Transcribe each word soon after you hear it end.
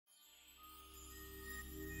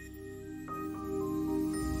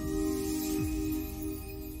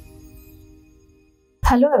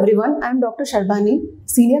Hello everyone, I am Dr. Sarbani,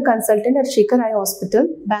 Senior Consultant at Shekar Eye Hospital,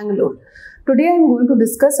 Bangalore. Today I am going to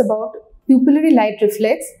discuss about pupillary light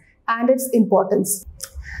reflex and its importance.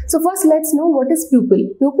 So first let's know what is pupil.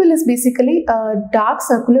 Pupil is basically a dark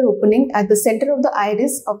circular opening at the center of the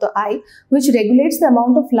iris of the eye which regulates the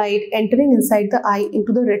amount of light entering inside the eye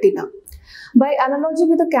into the retina. By analogy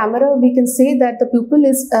with the camera, we can say that the pupil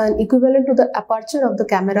is an equivalent to the aperture of the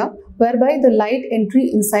camera, whereby the light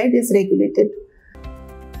entry inside is regulated.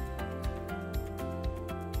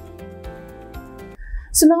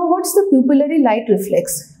 So now what's the pupillary light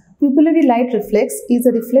reflex? Pupillary light reflex is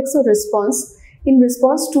a reflex or response in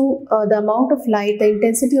response to the amount of light, the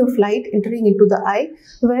intensity of light entering into the eye,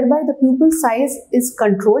 whereby the pupil size is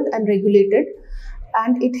controlled and regulated,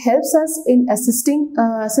 and it helps us in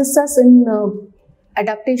assists us in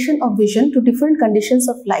adaptation of vision to different conditions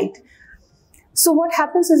of light. So what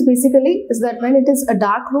happens is basically that when it is a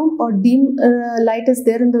dark room or dim light is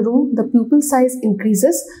there in the room, the pupil size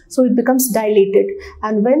increases, so it becomes dilated.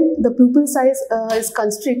 And when the pupil size is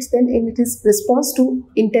constricts, then it is response to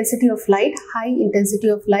intensity of light, high intensity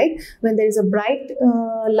of light. When there is a bright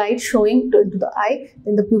light showing into the eye,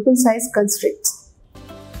 then the pupil size constricts.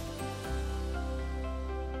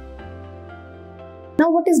 Now,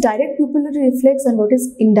 what is direct pupillary reflex and what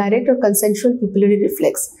is indirect or consensual pupillary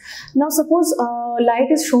reflex? Now, suppose light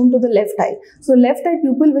is shown to the left eye. So, left eye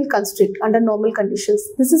pupil will constrict under normal conditions.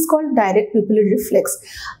 This is called direct pupillary reflex.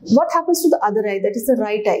 What happens to the other eye, that is the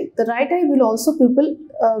right eye? The right eye will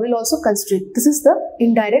also constrict. This is the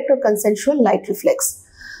indirect or consensual light reflex.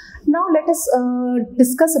 Now let us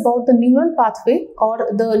discuss about the neural pathway or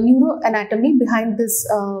the neuroanatomy behind this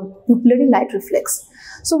pupillary light reflex.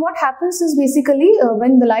 So what happens is basically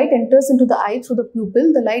when the light enters into the eye through the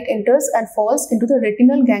pupil, the light enters and falls into the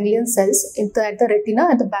retinal ganglion cells at the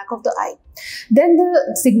retina at the back of the eye. Then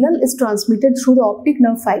the signal is transmitted through the optic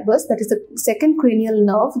nerve fibers, that is the second cranial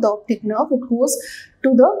nerve, the optic nerve. It goes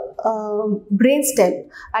to the brainstem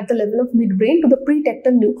at the level of midbrain to the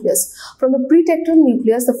pretectal nucleus. From the pretectal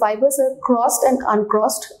nucleus, the fibers are crossed and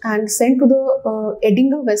uncrossed and sent to the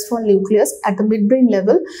Edinger-Westphal nucleus at the midbrain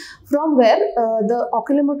level, from where the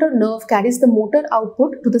oculomotor nerve carries the motor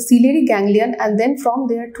output to the ciliary ganglion and then from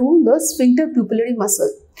there to the sphincter pupillary muscle.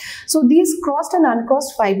 So these crossed and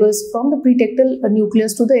uncrossed fibers from the pretectal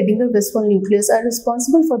nucleus to the Edinger-Westphal nucleus are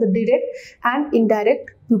responsible for the direct and indirect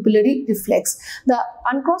pupillary reflex. The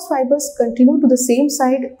uncrossed fibers continue to the same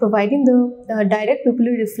side, providing the direct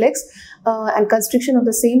pupillary reflex and constriction of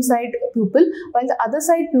the same side pupil, while the other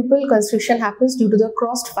side pupil constriction happens due to the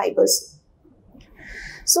crossed fibers.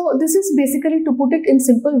 So this is basically, to put it in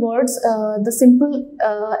simple words, the simple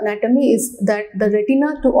anatomy is that the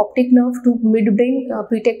retina to optic nerve to midbrain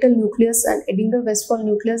pretectal nucleus and Edinger-Westphal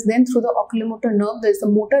nucleus, then through the oculomotor nerve there is the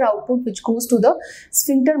motor output which goes to the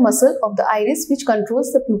sphincter muscle of the iris, which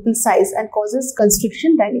controls the pupil size and causes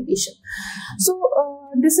constriction dilatation. So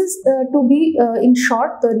this is to be in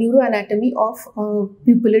short the neuroanatomy of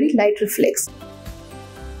pupillary light reflex.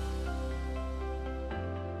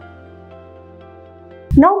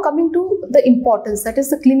 Now coming to the importance, that is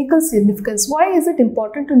the clinical significance. Why is it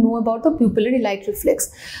important to know about the pupillary light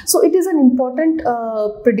reflex? So it is an important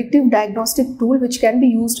predictive diagnostic tool which can be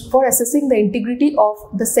used for assessing the integrity of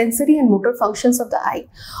the sensory and motor functions of the eye.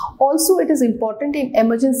 Also, it is important in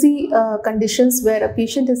emergency conditions where a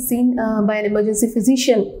patient is seen by an emergency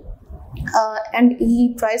physician and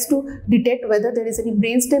he tries to detect whether there is any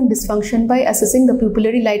brainstem dysfunction by assessing the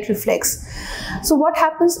pupillary light reflex. So what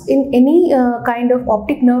happens in any kind of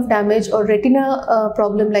optic nerve damage or retina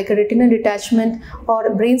problem like a retinal detachment or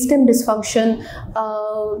a brainstem dysfunction,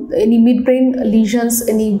 any midbrain lesions,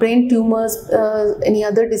 any brain tumors, any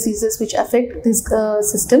other diseases which affect these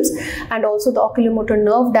systems, and also the oculomotor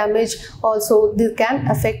nerve damage also they can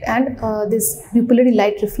affect and this pupillary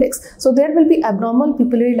light reflex. So there will be abnormal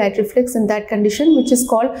pupillary light reflex in that condition, which is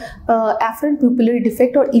called Afferent pupillary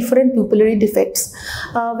defect or Efferent pupillary defects,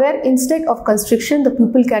 where instead of constriction the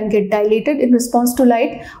pupil can get dilated in response to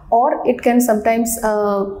light, or it can sometimes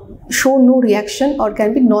show no reaction or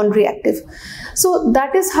can be non-reactive. So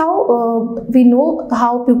that is how we know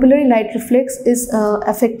how pupillary light reflex is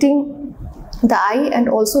affecting the eye, and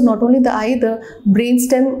also not only the eye, the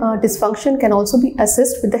brainstem dysfunction can also be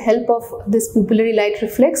assessed with the help of this pupillary light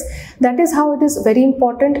reflex. That is how it is very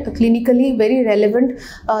important, clinically very relevant,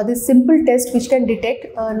 this simple test which can detect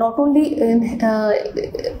not only in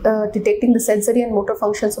detecting the sensory and motor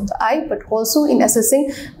functions of the eye, but also in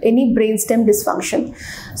assessing any brainstem dysfunction.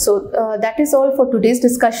 So that is all for today's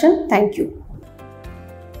discussion. Thank you.